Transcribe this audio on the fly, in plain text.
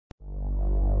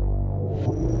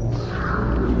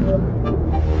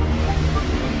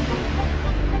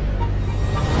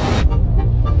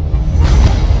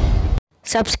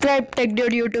Subscribe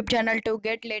TechDude YouTube channel to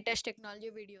get latest technology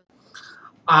videos.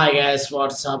 Hi guys,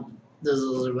 what's up? This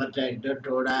is Eject.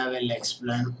 Today I will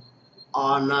explain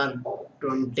Honor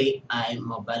 20i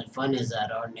mobile phone is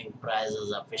around in price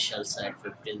is official site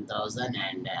 15,000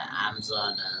 and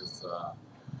Amazon is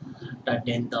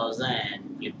 13,000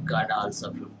 and Flipkart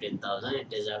also 15,000.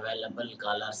 It is available.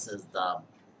 Colors is the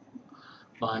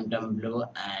quantum blue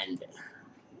and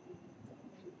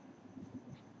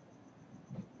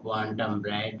quantum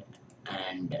red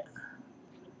and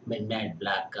midnight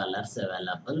black colors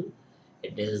available.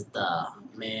 It is the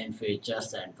main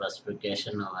features and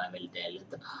specification now I will tell you.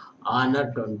 The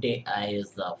Honor 20i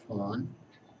is the phone.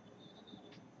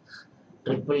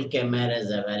 Triple camera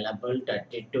is available,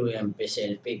 32 MP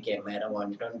selfie camera,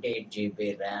 128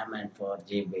 GB RAM and 4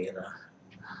 GB RAM.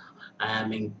 I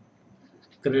am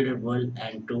incredible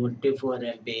and 24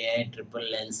 MP triple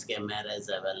lens camera is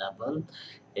available.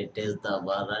 It is the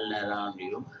world around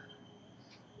you.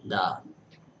 The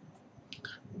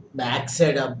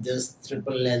backside of this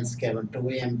triple lens camera 2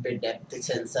 MP depth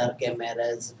sensor camera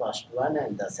is first one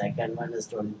and the second one is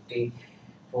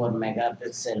 24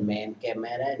 megapixel main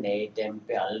camera and 8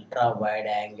 MP ultra wide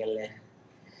angle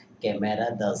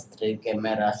camera. Thus three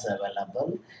cameras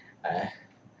available. uh,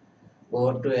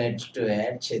 Go to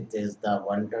edge it is the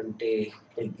 120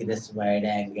 degrees wide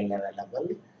angle available.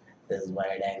 This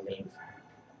wide angle,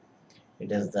 it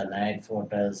is the night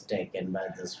photos taken by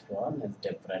this phone with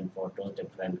different photos,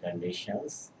 different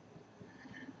conditions.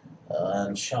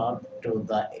 Shot to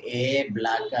the A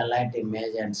black light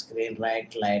image and screen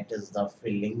right light is the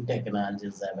filling technology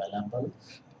is available.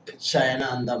 Shine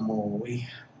on the movie.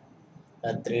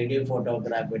 The 3D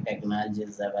photography technology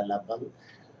is available.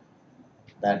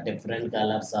 The different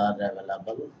colors are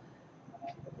available.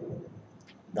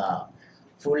 The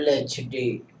full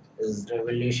HD is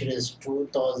resolution is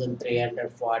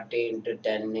 2340 into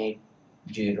 1080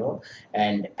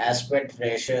 and aspect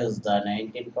ratio is the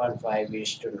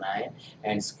 19.5:9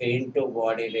 and screen to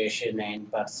body ratio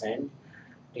 9%.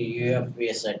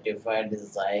 TUFB certified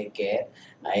is eye care.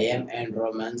 IM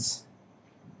enrollments.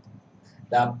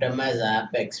 The optimized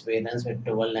app experience with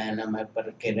 12 nanometer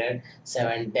per Kirin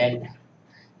 710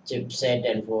 chipset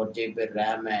and 4 GB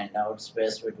RAM and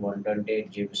outspace with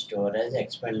 128 GB storage,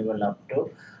 expandable up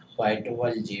to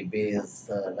 512 GB is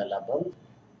available.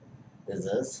 This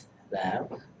is RAM,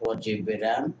 4 GB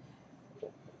RAM,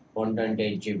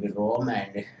 128 GB ROM,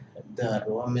 and the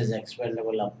ROM is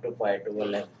expandable up to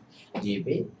 512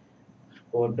 GB.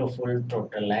 Go to full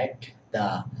total light.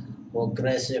 The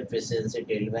progressive efficiency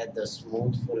deliver the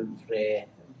smooth full frame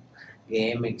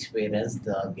game experience,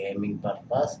 the gaming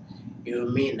purpose.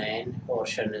 EMUI 9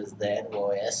 portion is there,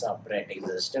 OS operating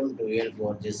system, dual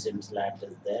 4G SIM slot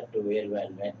is there, dual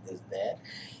velvet is there,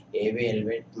 AV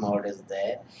velvet mode is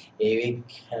there, AV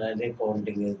calorie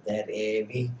counting is there,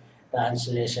 AV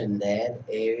translation there,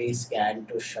 AV scan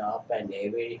to shop and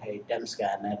AV item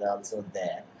scanner also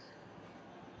there.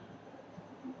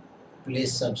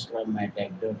 Please subscribe my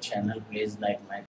TechDude channel. Please like my